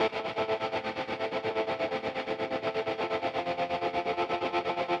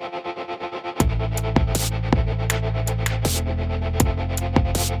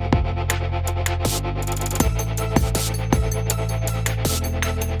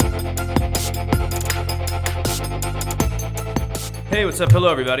Hey, what's up? Hello,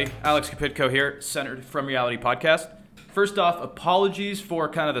 everybody. Alex Kapitko here, Centered from Reality Podcast. First off, apologies for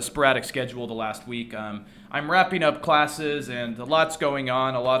kind of the sporadic schedule the last week. I'm wrapping up classes and a lot's going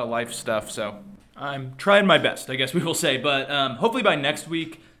on, a lot of life stuff, so I'm trying my best, I guess we will say. But hopefully by next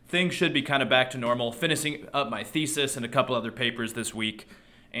week, things should be kind of back to normal, finishing up my thesis and a couple other papers this week.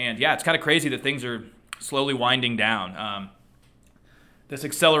 And yeah, it's kind of crazy that things are slowly winding down. This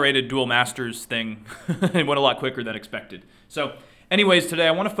accelerated dual masters thing went a lot quicker than expected. So anyways, today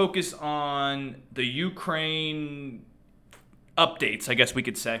I want to focus on the Ukraine updates, I guess we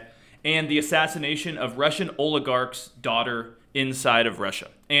could say, and the assassination of Russian oligarch's daughter inside of Russia.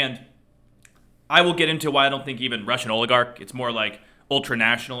 And I will get into why I don't think even Russian oligarch, it's more like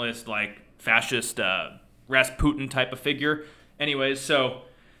ultranationalist, like fascist Rasputin type of figure. Anyways, so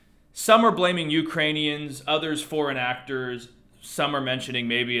some are blaming Ukrainians, others foreign actors. Some are mentioning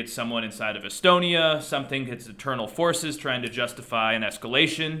maybe it's someone inside of Estonia. Some think it's internal forces trying to justify an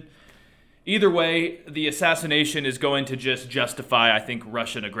escalation. Either way, the assassination is going to just justify, I think,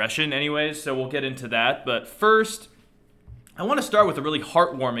 Russian aggression anyways, so we'll get into that. But first, I want to start with a really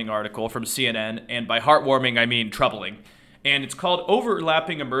heartwarming article from CNN, and by heartwarming, I mean troubling. And it's called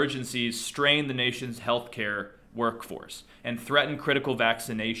Overlapping Emergencies Strain the Nation's Healthcare Workforce and Threaten Critical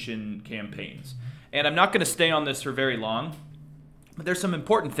Vaccination Campaigns. And I'm not going to stay on this for very long, but there's some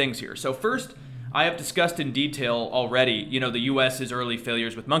important things here. So first, I have discussed in detail already, the U.S.'s early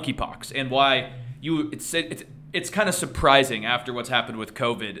failures with monkeypox and why it's kind of surprising after what's happened with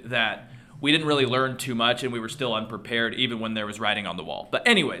COVID that we didn't really learn too much and we were still unprepared even when there was writing on the wall. But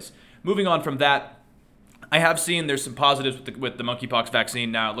anyways, moving on from that, I have seen there's some positives with the monkeypox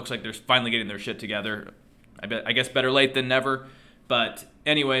vaccine now. It looks like they're finally getting their shit together. I guess better late than never. But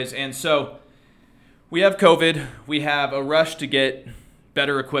anyways, and so we have COVID. We have a rush to get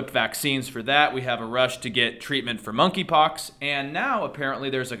better equipped vaccines for that. We have a rush to get treatment for monkeypox. And now apparently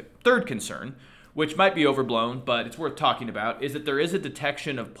there's a third concern, which might be overblown, but it's worth talking about, is that there is a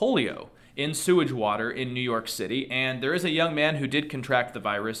detection of polio in sewage water in New York City. And there is a young man who did contract the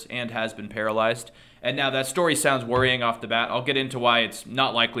virus and has been paralyzed. And now that story sounds worrying off the bat. I'll get into why it's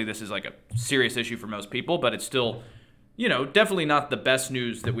not likely this is like a serious issue for most people, but it's still, definitely not the best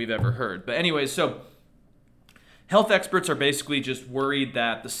news that we've ever heard. But anyways, so health experts are basically just worried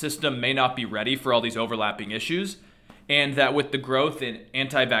that the system may not be ready for all these overlapping issues, and that with the growth in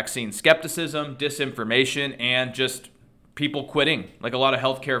anti-vaccine skepticism, disinformation, and just people quitting, like a lot of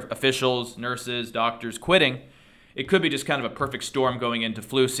healthcare officials, nurses, doctors quitting, it could be just kind of a perfect storm going into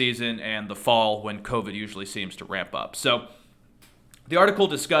flu season and the fall when COVID usually seems to ramp up. So the article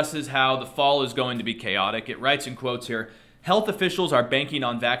discusses how the fall is going to be chaotic. It writes in quotes here, health officials are banking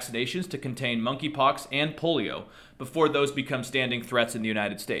on vaccinations to contain monkeypox and polio before those become standing threats in the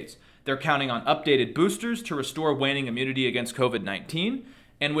United States. They're counting on updated boosters to restore waning immunity against COVID-19.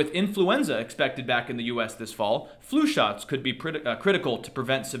 And with influenza expected back in the U.S. this fall, flu shots could be critical to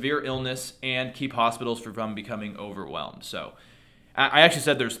prevent severe illness and keep hospitals from becoming overwhelmed. So I actually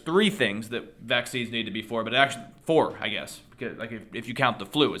said there's 3 things that vaccines need to be for, but actually 4, I guess, because, like if you count the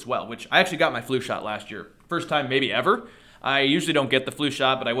flu as well, which I actually got my flu shot last year. First time maybe ever. I usually don't get the flu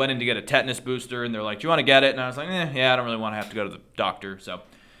shot, but I went in to get a tetanus booster, and they're like, do you want to get it? And I was like, yeah, I don't really want to have to go to the doctor. So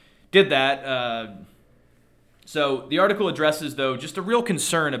did that. So the article addresses, though, just a real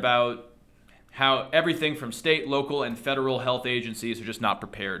concern about how everything from state, local, and federal health agencies are just not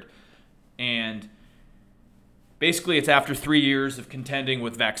prepared. And basically, it's after 3 years of contending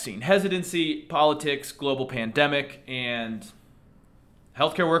with vaccine hesitancy, politics, global pandemic, and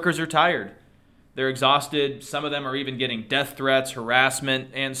healthcare workers are tired. They're exhausted. Some of them are even getting death threats,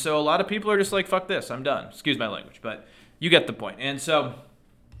 harassment. And so a lot of people are just like, fuck this, I'm done. Excuse my language, but you get the point. And so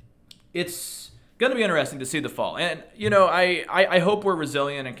it's going to be interesting to see the fall. And, I hope we're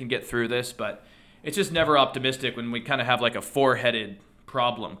resilient and can get through this, but it's just never optimistic when we kind of have like a 4-headed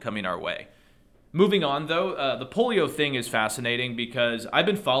problem coming our way. Moving on, though, the polio thing is fascinating because I've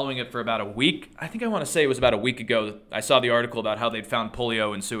been following it for about a week. I think I want to say it was about a week ago I saw the article about how they'd found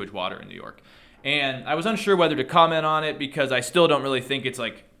polio in sewage water in New York. And I was unsure whether to comment on it because I still don't really think it's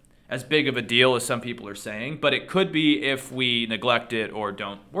like as big of a deal as some people are saying, but it could be if we neglect it or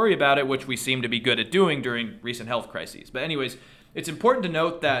don't worry about it, which we seem to be good at doing during recent health crises. But anyways, it's important to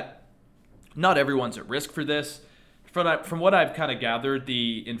note that not everyone's at risk for this. From what I've kind of gathered,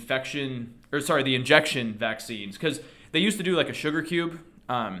 the injection vaccines, because they used to do like a sugar cube,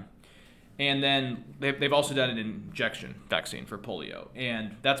 and then they've also done an injection vaccine for polio,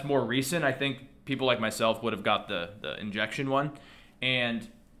 and that's more recent. I think people like myself would have got the injection one, and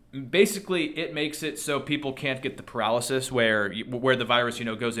basically it makes it so people can't get the paralysis where the virus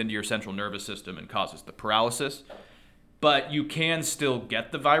goes into your central nervous system and causes the paralysis. but you can still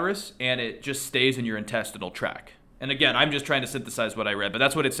get the virus, and it just stays in your intestinal tract. And again, I'm just trying to synthesize what I read, but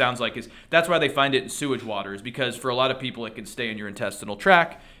that's what it sounds like. That's why they find it in sewage water, is because for a lot of people, it can stay in your intestinal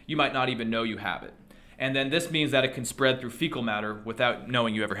tract. You might not even know you have it. And then this means that it can spread through fecal matter without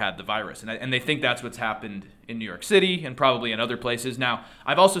knowing you ever had the virus. And they think that's what's happened in New York City and probably in other places. Now,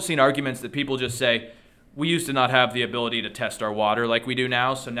 I've also seen arguments that people just say, we used to not have the ability to test our water like we do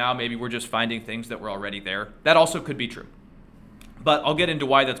now, so now maybe we're just finding things that were already there. That also could be true. But I'll get into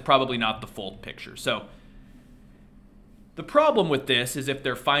why that's probably not the full picture. So the problem with this is if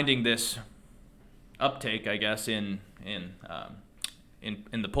they're finding this uptake, I guess, in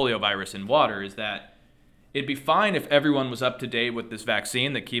the polio virus in water, is that it'd be fine if everyone was up to date with this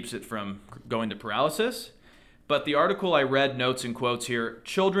vaccine that keeps it from going to paralysis. But the article I read notes and quotes here,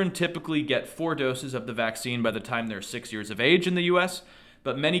 children typically get 4 doses of the vaccine by the time they're 6 years of age in the U.S.,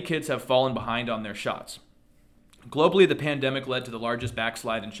 but many kids have fallen behind on their shots. Globally, the pandemic led to the largest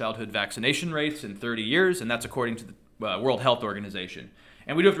backslide in childhood vaccination rates in 30 years, and that's according to the World Health Organization.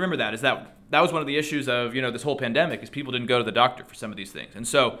 And we do have to remember that was one of the issues of this whole pandemic, is people didn't go to the doctor for some of these things. And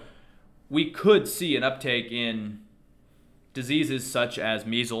so we could see an uptake in diseases such as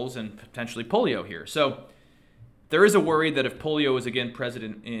measles and potentially polio here. So there is a worry that if polio is again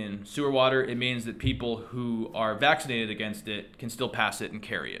present in sewer water, it means that people who are vaccinated against it can still pass it and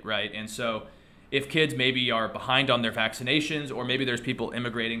carry it, right? And so if kids maybe are behind on their vaccinations, or maybe there's people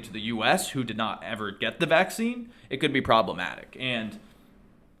immigrating to the U.S. who did not ever get the vaccine, it could be problematic. And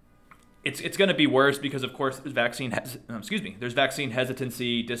it's going to be worse because, of course, there's vaccine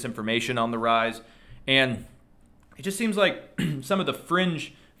hesitancy, disinformation on the rise, and it just seems like some of the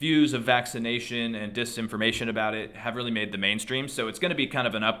fringe views of vaccination and disinformation about it have really made the mainstream. So it's going to be kind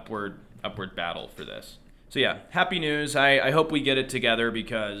of an upward battle for this. So yeah, happy news. I hope we get it together,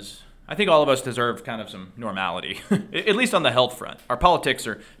 because I think all of us deserve kind of some normality, at least on the health front. Our politics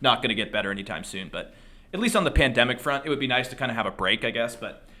are not going to get better anytime soon, but at least on the pandemic front, it would be nice to kind of have a break, I guess.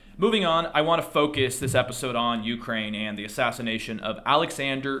 But moving on, I want to focus this episode on Ukraine and the assassination of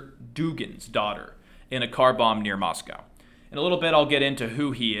Alexander Dugin's daughter in a car bomb near Moscow. In a little bit, I'll get into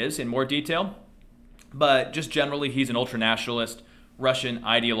who he is in more detail, but just generally, he's an ultranationalist, Russian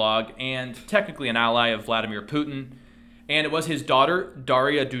ideologue, and technically an ally of Vladimir Putin. And it was his daughter,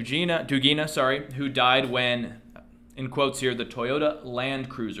 Daria Dugina, who died when, in quotes here, the Toyota Land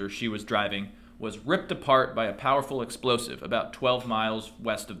Cruiser she was driving was ripped apart by a powerful explosive about 12 miles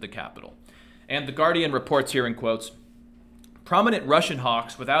west of the capital. And The Guardian reports here in quotes, prominent Russian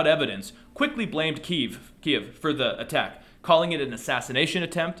hawks without evidence quickly blamed Kiev for the attack, calling it an assassination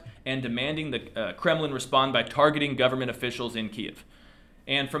attempt and demanding the Kremlin respond by targeting government officials in Kiev.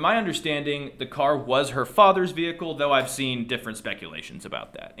 And from my understanding, the car was her father's vehicle, though I've seen different speculations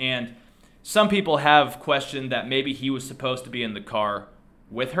about that. And some people have questioned that maybe he was supposed to be in the car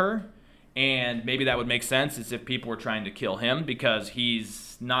with her, and maybe that would make sense as if people were trying to kill him, because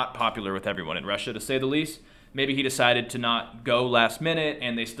he's not popular with everyone in Russia, to say the least. Maybe he decided to not go last minute,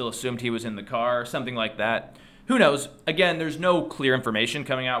 and they still assumed he was in the car, something like that. Who knows? Again, there's no clear information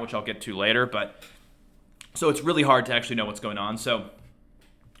coming out, which I'll get to later, but so it's really hard to actually know what's going on. So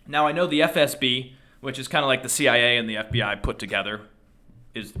now I know the FSB, which is kind of like the CIA and the FBI put together,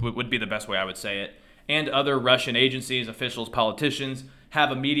 would be the best way I would say it, and other Russian agencies, officials, politicians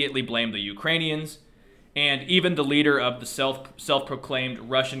have immediately blamed the Ukrainians, and even the leader of the self-proclaimed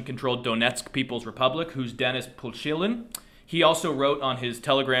Russian-controlled Donetsk People's Republic, who's Denis Pushilin, he also wrote on his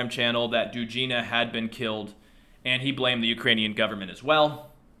Telegram channel that Dugina had been killed, and he blamed the Ukrainian government as well.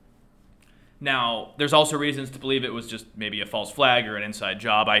 Now, there's also reasons to believe it was just maybe a false flag or an inside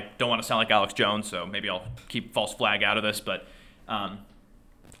job. I don't want to sound like Alex Jones, so maybe I'll keep false flag out of this, but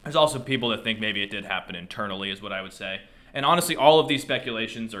there's also people that think maybe it did happen internally, is what I would say. And honestly, all of these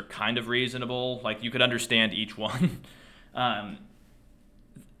speculations are kind of reasonable. Like, you could understand each one.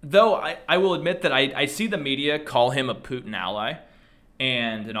 Though I will admit that I see the media call him a Putin ally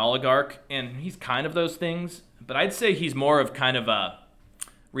and an oligarch, and he's kind of those things. But I'd say he's more of kind of a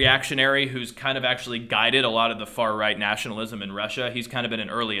reactionary who's kind of actually guided a lot of the far-right nationalism in Russia. He's kind of been an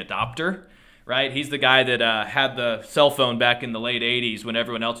early adopter, right? He's the guy that had the cell phone back in the late 80s when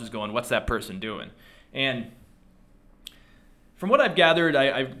everyone else was going, what's that person doing? And from what I've gathered,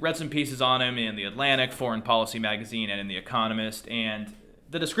 I've read some pieces on him in The Atlantic, Foreign Policy magazine, and in The Economist, and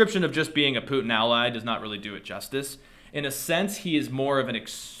the description of just being a Putin ally does not really do it justice. In a sense, he is more of an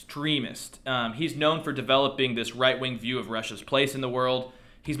extremist. He's known for developing this right-wing view of Russia's place in the world.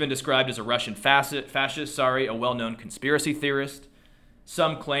 He's been described as a Russian fascist, a well-known conspiracy theorist.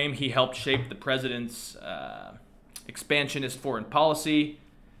 Some claim he helped shape the president's expansionist foreign policy.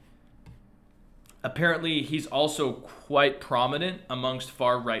 Apparently, he's also quite prominent amongst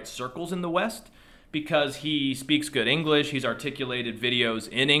far-right circles in the West because he speaks good English, he's articulated videos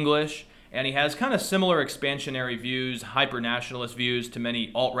in English, and he has kind of similar expansionary views, hyper-nationalist views to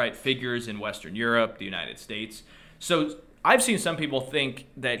many alt-right figures in Western Europe, the United States. So I've seen some people think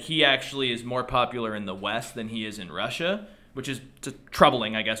that he actually is more popular in the West than he is in Russia, which is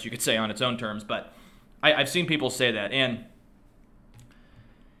troubling, I guess you could say, on its own terms. But I've seen people say that. And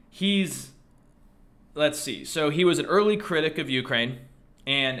let's see. So he was an early critic of Ukraine,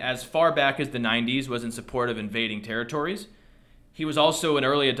 and as far back as the 90s was in support of invading territories. He was also an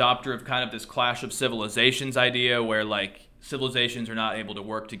early adopter of kind of this clash of civilizations idea where like civilizations are not able to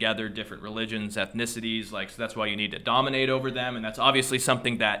work together, different religions, ethnicities, so that's why you need to dominate over them, and that's obviously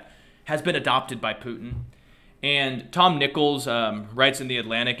something that has been adopted by Putin. And Tom Nichols writes in The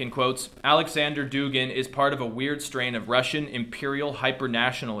Atlantic, in quotes, Alexander Dugin is part of a weird strain of Russian imperial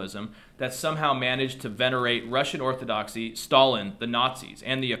hyper-nationalism that somehow managed to venerate Russian Orthodoxy, Stalin, the Nazis,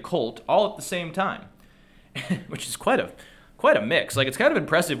 and the occult all at the same time, which is quite a mix. Like, it's kind of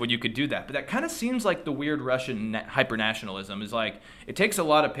impressive when you could do that, but that kind of seems like the weird Russian hyper-nationalism is like, it takes a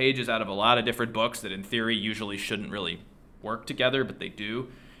lot of pages out of a lot of different books that in theory usually shouldn't really work together, but they do.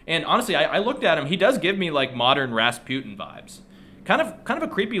 And honestly, I looked at him, he does give me like modern Rasputin vibes. Kind of a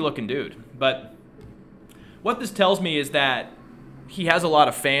creepy looking dude. But what this tells me is that he has a lot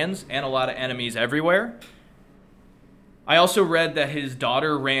of fans and a lot of enemies everywhere. I also read that his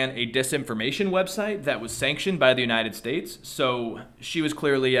daughter ran a disinformation website that was sanctioned by the United States, so she was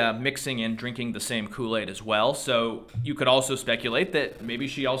clearly mixing and drinking the same Kool-Aid as well. So you could also speculate that maybe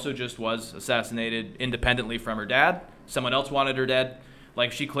she also just was assassinated independently from her dad. Someone else wanted her dead.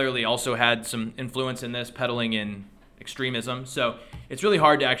 Like, she clearly also had some influence in this, peddling in extremism. So it's really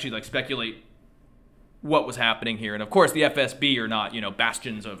hard to actually like speculate what was happening here. And of course, the FSB are not,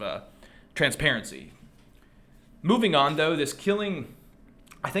 bastions of transparency. Moving on, though, this killing,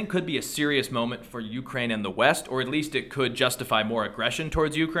 I think, could be a serious moment for Ukraine and the West, or at least it could justify more aggression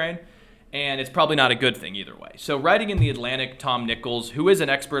towards Ukraine, and it's probably not a good thing either way. So writing in The Atlantic, Tom Nichols, who is an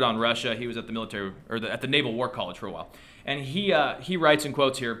expert on Russia, he was at the at the Naval War College for a while, and he writes in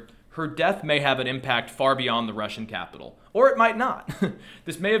quotes here, her death may have an impact far beyond the Russian capital, or it might not.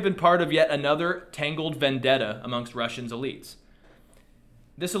 This may have been part of yet another tangled vendetta amongst Russia's elites.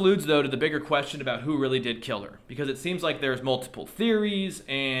 This alludes, though, to the bigger question about who really did kill her, because it seems like there's multiple theories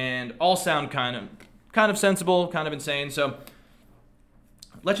and all sound kind of sensible, kind of insane. So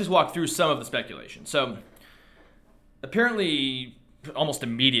let's just walk through some of the speculation. So apparently, almost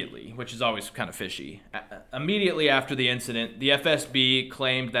immediately, which is always kind of fishy, immediately after the incident, the FSB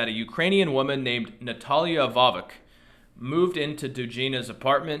claimed that a Ukrainian woman named Natalia Vovik moved into Dugina's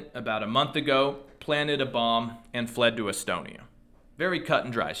apartment about a month ago, planted a bomb, and fled to Estonia. Very cut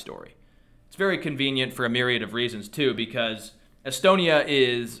and dry story. It's very convenient for a myriad of reasons, too, because Estonia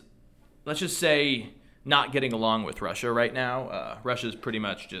is, let's just say, not getting along with Russia right now. Russia's pretty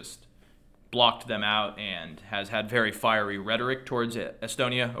much just blocked them out and has had very fiery rhetoric towards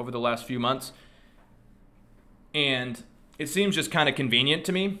Estonia over the last few months. And it seems just kind of convenient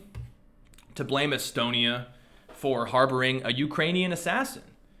to me to blame Estonia for harboring a Ukrainian assassin.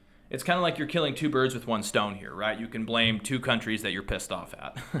 It's kind of like you're killing two birds with one stone here, right? You can blame two countries that you're pissed off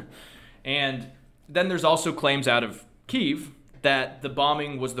at. And then there's also claims out of Kyiv that the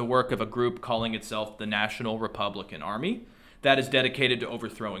bombing was the work of a group calling itself the National Republican Army that is dedicated to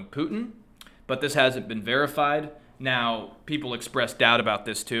overthrowing Putin. But this hasn't been verified. Now, people express doubt about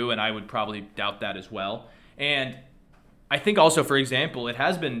this too, and I would probably doubt that as well. And I think also, for example, it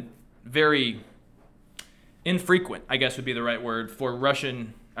has been very infrequent, I guess would be the right word, for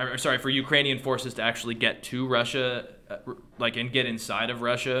Ukrainian forces to actually get to Russia, and get inside of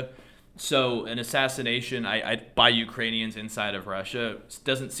Russia. So an assassination by Ukrainians inside of Russia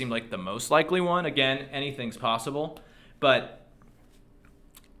doesn't seem like the most likely one. Again, anything's possible. But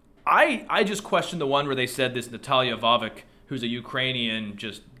I just question the one where they said this Natalia Vovik, who's a Ukrainian,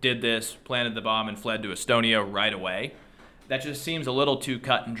 just did this, planted the bomb, and fled to Estonia right away. That just seems a little too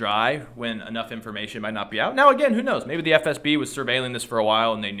cut and dry when enough information might not be out. Now, again, who knows? Maybe the FSB was surveilling this for a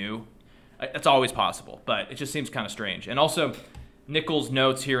while and they knew. That's always possible, but it just seems kind of strange. And also, Nichols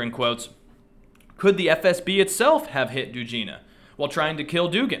notes here in quotes, could the FSB itself have hit Dugina while trying to kill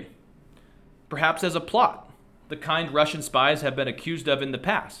Dugin? Perhaps as a plot, the kind Russian spies have been accused of in the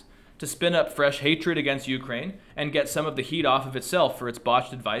past, to spin up fresh hatred against Ukraine and get some of the heat off of itself for its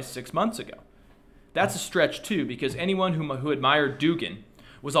botched advice 6 months ago. That's a stretch, too, because anyone who admired Dugin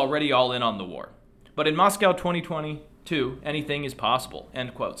was already all in on the war. But in Moscow 2022, anything is possible,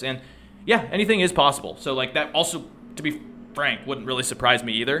 end quotes. And yeah, anything is possible. So that also, to be frank, wouldn't really surprise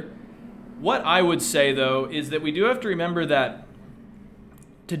me either. What I would say, though, is that we do have to remember that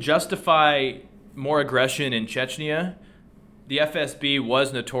to justify more aggression in Chechnya, the FSB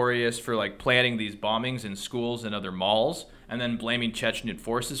was notorious for like planning these bombings in schools and other malls and then blaming Chechen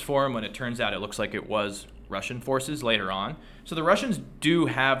forces for them when it turns out it looks like it was Russian forces later on. So the Russians do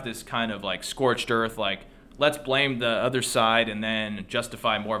have this kind of like scorched earth, like let's blame the other side and then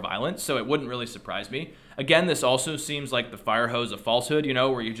justify more violence. So it wouldn't really surprise me. Again, this also seems like the fire hose of falsehood,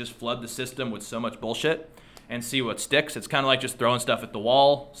 where you just flood the system with so much bullshit and see what sticks. It's kind of like just throwing stuff at the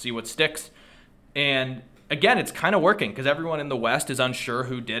wall, see what sticks. And again, it's kind of working because everyone in the West is unsure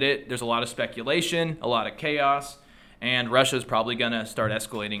who did it. There's a lot of speculation, a lot of chaos, and Russia's probably going to start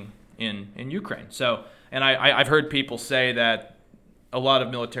escalating in Ukraine. So, and I've heard people say that a lot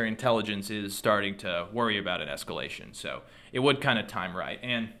of military intelligence is starting to worry about an escalation. So it would kind of time right.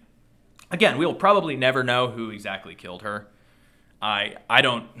 And again, we'll probably never know who exactly killed her.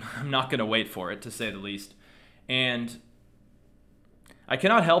 I'm not going to wait for it, to say the least. And I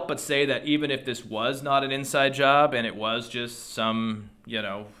cannot help but say that even if this was not an inside job and it was just some,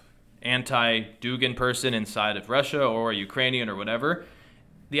 anti-Dugin person inside of Russia or a Ukrainian or whatever,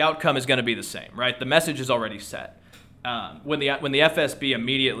 the outcome is going to be the same, right? The message is already set. When the FSB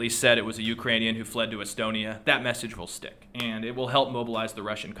immediately said it was a Ukrainian who fled to Estonia, that message will stick, and it will help mobilize the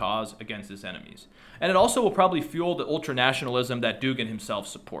Russian cause against its enemies. And it also will probably fuel the ultranationalism that Dugin himself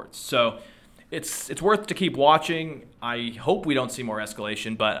supports. So it's worth to keep watching. I hope we don't see more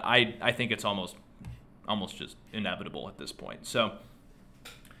escalation, but I think it's almost just inevitable at this point. So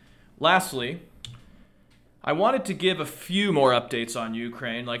lastly, I wanted to give a few more updates on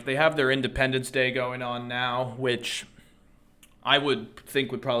Ukraine. Like, they have their Independence Day going on now, which I would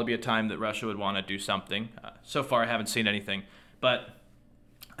think would probably be a time that Russia would want to do something. So far, I haven't seen anything. But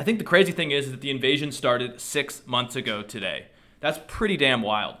I think the crazy thing is that the invasion started 6 months ago today. That's pretty damn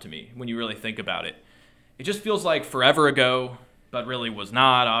wild to me when you really think about it. It just feels like forever ago, but really was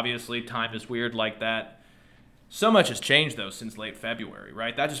not. Obviously, time is weird like that. So much has changed, though, since late February,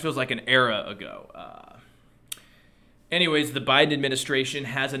 right? That just feels like an era ago. Anyways, the Biden administration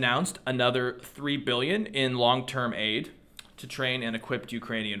has announced another $3 billion in long-term aid to train and equip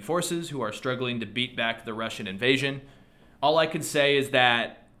Ukrainian forces who are struggling to beat back the Russian invasion. All I can say is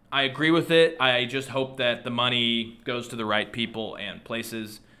that I agree with it. I just hope that the money goes to the right people and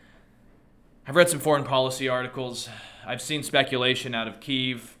places. I've read some foreign policy articles. I've seen speculation out of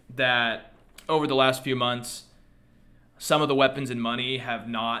Kyiv that over the last few months, some of the weapons and money have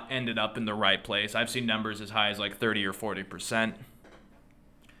not ended up in the right place. I've seen numbers as high as like 30 or 40%.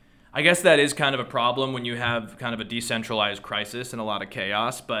 I guess that is kind of a problem when you have kind of a decentralized crisis and a lot of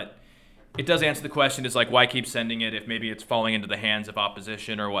chaos, but it does answer the question, is like, why keep sending it if maybe it's falling into the hands of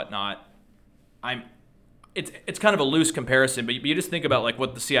opposition or whatnot? It's kind of a loose comparison, but you just think about like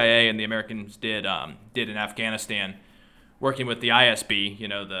what the CIA and the Americans did in Afghanistan, working with the ISB,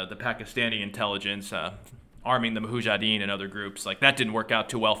 the Pakistani intelligence, arming the Mujahideen and other groups. Like, that didn't work out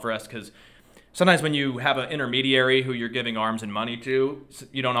too well for us because sometimes when you have an intermediary who you're giving arms and money to,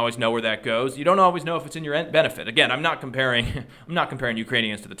 you don't always know where that goes. You don't always know if it's in your benefit. Again, I'm not comparing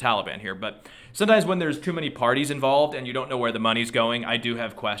Ukrainians to the Taliban here, but sometimes when there's too many parties involved and you don't know where the money's going, I do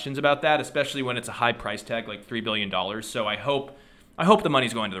have questions about that, especially when it's a high price tag like $3 billion. So I hope the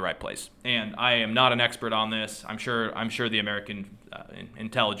money's going to the right place. And I am not an expert on this. I'm sure the American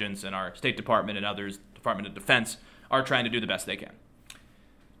intelligence and our State Department and others, Department of Defense, are trying to do the best they can.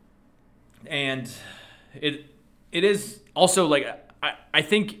 And it is also like,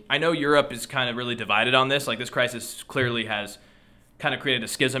 I know Europe is kind of really divided on this. Like, this crisis clearly has kind of created a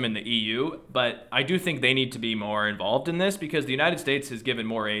schism in the EU, but I do think they need to be more involved in this because the United States has given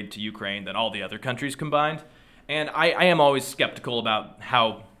more aid to Ukraine than all the other countries combined. And I am always skeptical about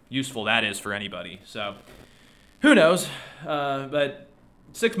how useful that is for anybody. So who knows? But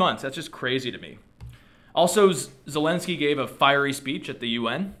 6 months, that's just crazy to me. Also, Zelensky gave a fiery speech at the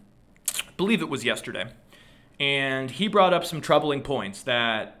UN. I believe it was yesterday. And he brought up some troubling points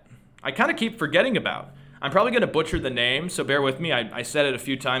that I kind of keep forgetting about. I'm probably going to butcher the name, so bear with me. I said it a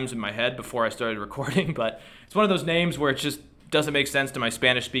few times in my head before I started recording, but it's one of those names where it just doesn't make sense to my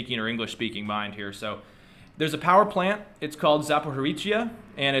Spanish-speaking or English-speaking mind here. So there's a power plant. It's called Zaporizhzhia,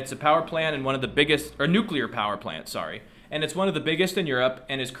 and it's a power plant in one of the biggest, or nuclear power plant, sorry. And it's one of the biggest in Europe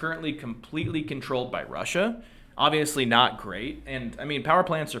and is currently completely controlled by Russia. Obviously not great. And I mean, power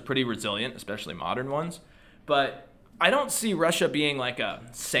plants are pretty resilient, especially modern ones. But I don't see Russia being like a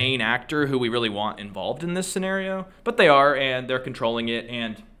sane actor who we really want involved in this scenario. But they are, and they're controlling it.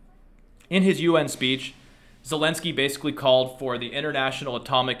 And in his UN speech, Zelensky basically called for the International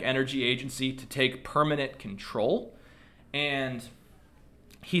Atomic Energy Agency to take permanent control. And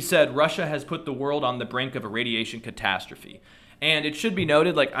he said Russia has put the world on the brink of a radiation catastrophe. And it should be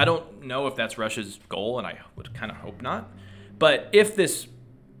noted, like, I don't know if that's Russia's goal, and I would kind of hope not. But if this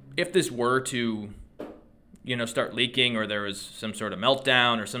were to, start leaking, or there was some sort of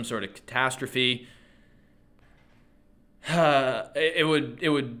meltdown or some sort of catastrophe, it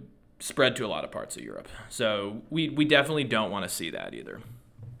would spread to a lot of parts of Europe. So we definitely don't want to see that either.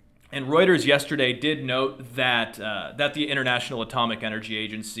 And Reuters yesterday did note that the International Atomic Energy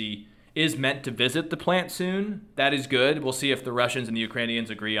Agency is meant to visit the plant soon. That is good. We'll see if the Russians and the Ukrainians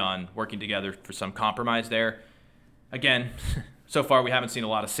agree on working together for some compromise there. Again, so far we haven't seen a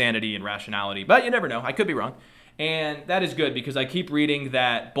lot of sanity and rationality, but you never know. I could be wrong. And that is good because I keep reading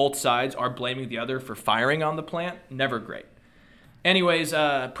that both sides are blaming the other for firing on the plant. Never great. Anyways,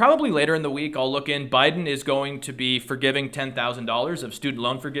 probably later in the week, I'll look in. Biden is going to be forgiving $10,000 of student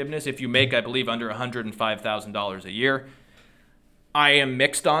loan forgiveness if you make, I believe, under $105,000 a year. I am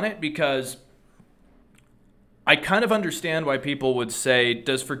mixed on it because I kind of understand why people would say,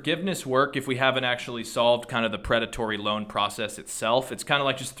 does forgiveness work if we haven't actually solved kind of the predatory loan process itself? It's kind of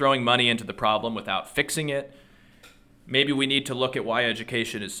like just throwing money into the problem without fixing it. Maybe we need to look at why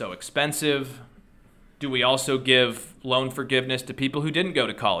education is so expensive. Do we also give loan forgiveness to people who didn't go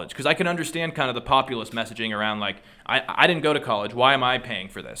to college? Because I can understand kind of the populist messaging around like, I didn't go to college. Why am I paying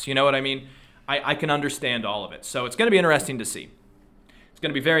for this? You know what I mean? I can understand all of it. So it's going to be interesting to see. It's going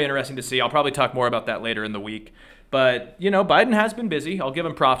to be very interesting to see. I'll probably talk more about that later in the week. But, Biden has been busy. I'll give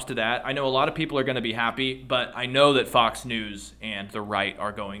him props to that. I know a lot of people are going to be happy, but I know that Fox News and the right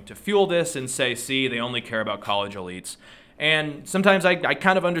are going to fuel this and say, see, they only care about college elites. And sometimes I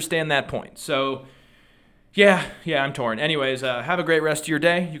kind of understand that point. So, yeah, I'm torn. Anyways, have a great rest of your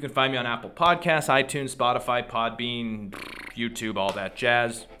day. You can find me on Apple Podcasts, iTunes, Spotify, Podbean, YouTube, all that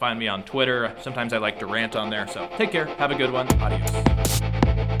jazz. Find me on Twitter. Sometimes I like to rant on there. So take care. Have a good one. Adios.